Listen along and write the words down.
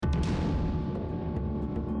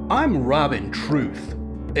I'm Robin Truth,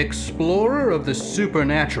 explorer of the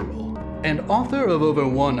supernatural and author of over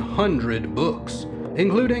 100 books,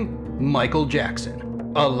 including Michael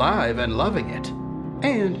Jackson, Alive and Loving It,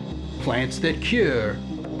 and Plants That Cure,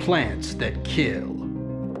 Plants That Kill.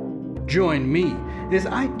 Join me as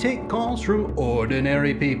I take calls from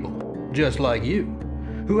ordinary people, just like you,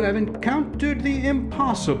 who have encountered the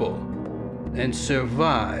impossible and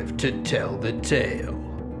survived to tell the tale.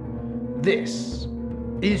 This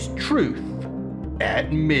is Truth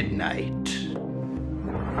at Midnight.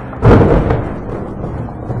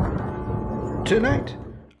 Tonight,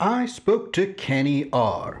 I spoke to Kenny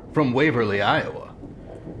R. from Waverly, Iowa.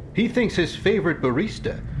 He thinks his favorite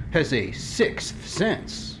barista has a sixth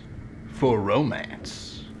sense for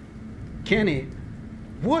romance. Kenny,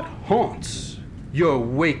 what haunts your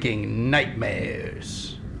waking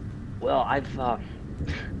nightmares? Well, it's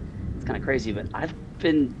kind of crazy, but I've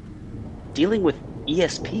been dealing with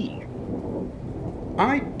ESP.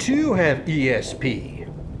 I too have ESP,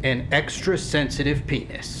 an extra sensitive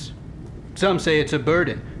penis. Some say it's a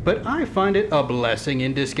burden, but I find it a blessing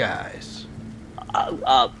in disguise.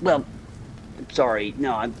 Well, sorry,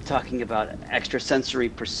 no, I'm talking about extrasensory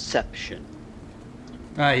perception.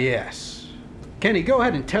 Yes. Kenny, go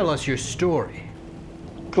ahead and tell us your story.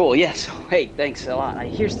 Cool, yes. Hey, thanks a lot.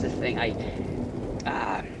 Here's the thing,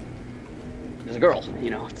 there's a girl,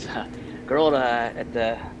 it's a girl at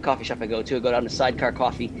the coffee shop I go to. I go down to Sidecar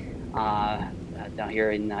Coffee down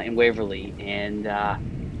here in Waverly, and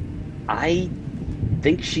I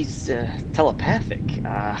think she's telepathic.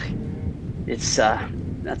 It's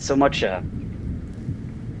not so much a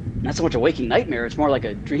waking nightmare. It's more like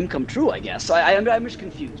a dream come true, I guess. So I'm just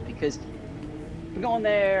confused because we're going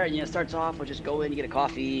there, and it starts off with just go in, you get a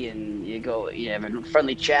coffee, and you have a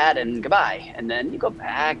friendly chat, and goodbye. And then you go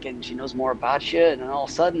back, and she knows more about you, and then all of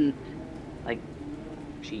a sudden, like,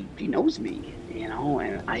 she knows me, and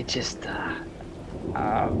I just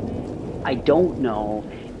I don't know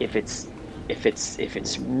if it's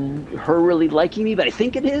her really liking me, but I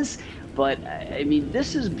think it is. But I mean,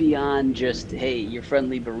 this is beyond just, hey, your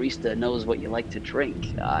friendly barista knows what you like to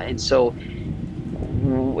drink. And so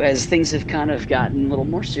as things have kind of gotten a little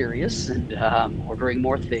more serious and ordering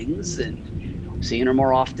more things and seeing her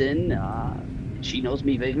more often, she knows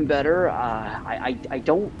me even better. I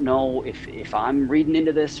don't know if I'm reading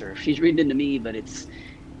into this or if she's reading into me, but it's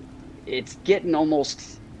getting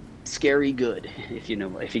almost scary good, if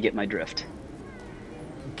you get my drift.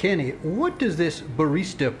 Kenny, what does this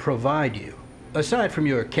barista provide you, aside from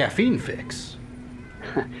your caffeine fix?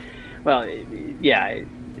 Well, yeah,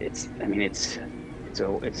 it's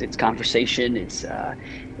conversation. It's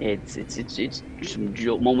some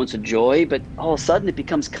moments of joy, but all of a sudden it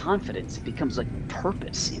becomes confidence. It becomes like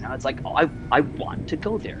purpose. It's like, oh, I want to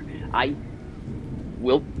go there. I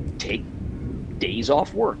will take days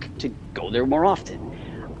off work to go there more often.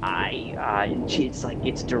 It's like,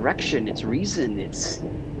 it's direction, it's reason, it's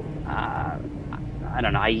I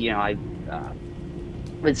don't know. I've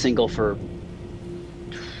been single for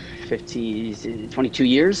 22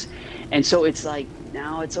 years, and so it's like,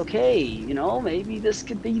 now it's okay, maybe this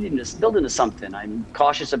could be build into something. I'm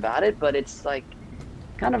cautious about it, but it's like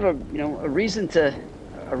kind of a reason to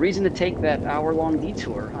take that hour-long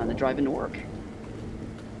detour on the drive into work.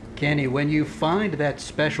 Kenny, when you find that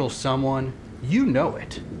special someone, you know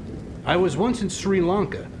it. I was once in Sri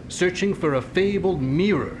Lanka, searching for a fabled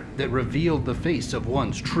mirror that revealed the face of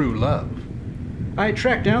one's true love. I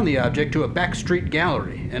tracked down the object to a backstreet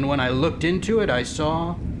gallery, and when I looked into it, I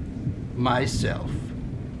saw myself.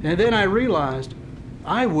 And then I realized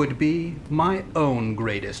I would be my own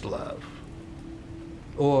greatest love.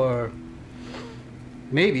 Or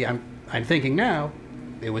maybe I'm thinking now,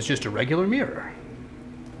 it was just a regular mirror.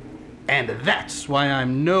 And that's why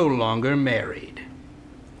I'm no longer married.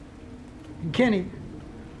 Kenny,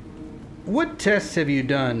 what tests have you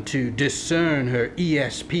done to discern her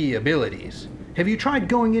ESP abilities? Have you tried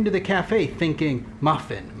going into the cafe thinking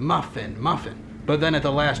muffin, muffin, muffin, but then at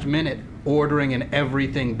the last minute ordering an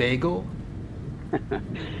everything bagel?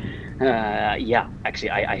 Yeah, actually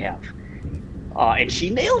I have. And she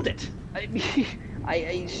nailed it.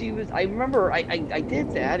 I remember I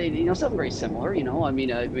did that, and something very similar,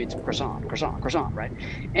 it's croissant, right?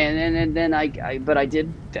 And then I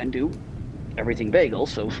did then do everything bagel,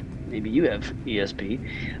 so maybe you have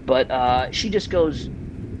ESP, but she just goes,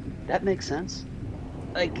 that makes sense.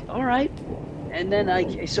 Like, all right. And then I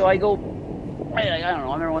go, I don't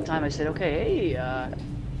know, I remember one time I said, okay, hey,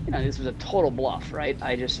 this was a total bluff, right?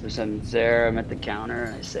 I just was there, I'm at the counter,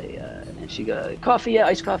 and I say, and she goes, coffee, yeah,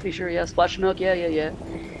 iced coffee, sure, yeah, splash of milk, yeah.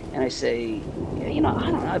 And I say, I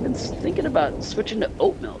don't know, I've been thinking about switching to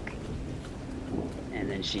oat milk. And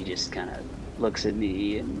then she just kind of looks at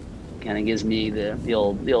me and kind of gives me the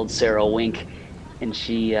old Sarah wink, and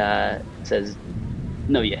she says,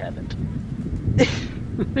 "No, you haven't."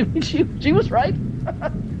 she was right,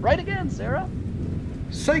 right again, Sarah.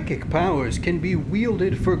 Psychic powers can be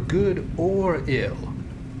wielded for good or ill.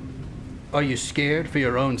 Are you scared for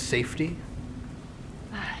your own safety?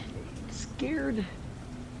 Scared?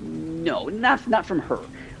 No, not from her.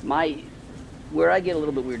 Where I get a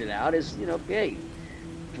little bit weirded out is, hey,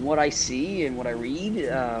 from what I see and what I read,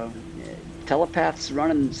 telepaths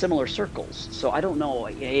run in similar circles. So I don't know,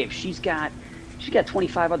 hey, if she's got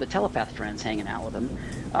 25 other telepath friends hanging out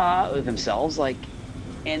with themselves, like,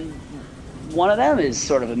 and one of them is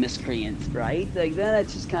sort of a miscreant, right? Like, then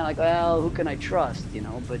it's just kind of like, well, who can I trust,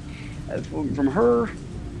 But from her,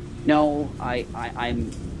 no,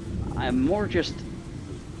 I'm more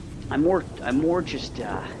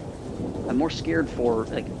scared for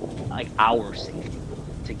like our safety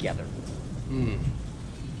together.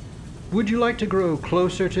 Would you like to grow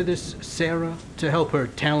closer to this Sarah to help her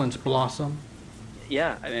talents blossom?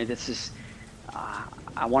 Yeah, I mean, this is,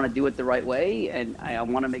 I want to do it the right way, and I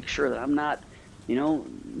want to make sure that I'm not,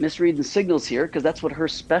 misreading signals here, because that's what her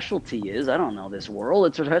specialty is. I don't know this world;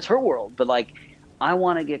 it's her world. But like, I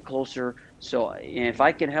want to get closer. So if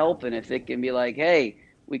I can help, and if it can be like, hey,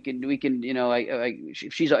 we can,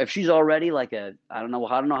 if she's already like I don't know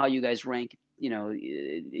how you guys rank,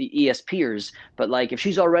 ESPers, but like if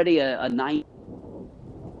she's already a 9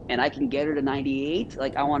 and I can get her to 98,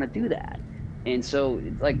 like I want to do that. And so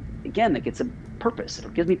like, again, like it's a purpose.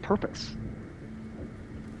 It gives me purpose.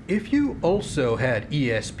 If you also had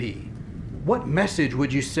ESP, what message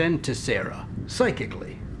would you send to Sarah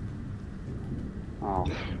psychically? Oh,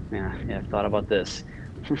 yeah, I've thought about this.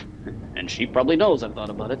 And she probably knows I've thought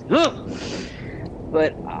about it.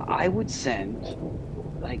 But I would send,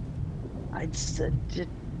 like, I'd to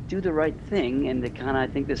do the right thing, and to kind of, I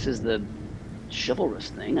think this is the chivalrous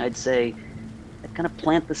thing, I'd say, I'd kind of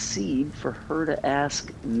plant the seed for her to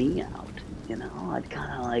ask me out, I'd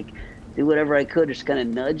kind of like do whatever I could, just kind of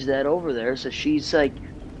nudge that over there, so she's like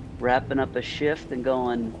wrapping up a shift and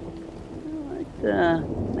going,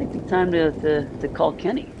 might be time to call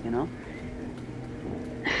Kenny,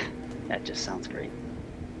 That just sounds great.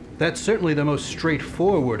 That's certainly the most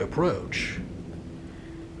straightforward approach.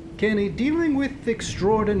 Kenny, dealing with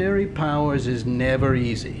extraordinary powers is never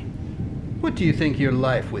easy. What do you think your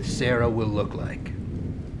life with Sarah will look like?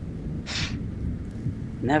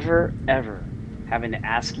 Never, ever having to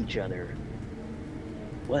ask each other,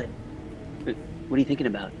 what are you thinking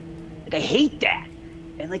about? Like, I hate that.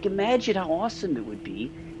 And like, imagine how awesome it would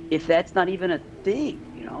be if that's not even a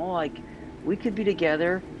thing, like we could be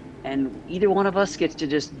together and either one of us gets to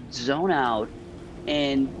just zone out,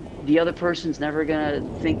 and the other person's never gonna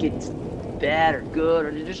think it's bad or good,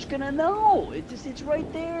 or they're just gonna know. It's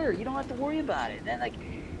right there. You don't have to worry about it. And then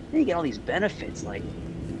you get all these benefits, like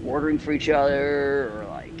ordering for each other, or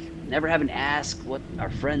like never having to ask what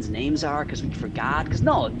our friends' names are because we forgot. Because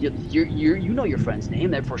no, you know your friend's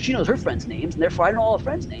name, therefore she knows her friends' names, and therefore I know all the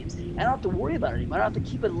friends' names. And I don't have to worry about it anymore. I don't have to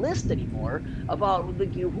keep a list anymore about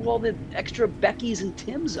who all the extra Beckys and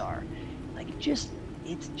Tims are. Like,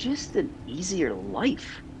 it's just an easier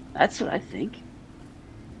life. That's what I think.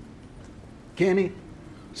 Kenny,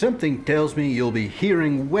 something tells me you'll be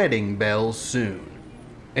hearing wedding bells soon.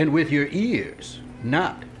 And with your ears,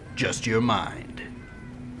 not just your mind.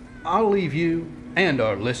 I'll leave you and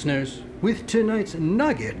our listeners with tonight's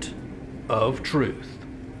nugget of truth.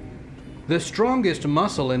 The strongest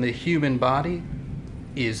muscle in the human body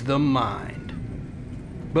is the mind.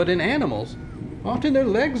 But in animals, often their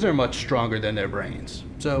legs are much stronger than their brains.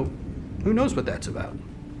 So, who knows what that's about?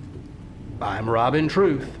 I'm Robin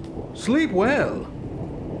Truth. Sleep well,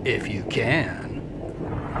 if you can.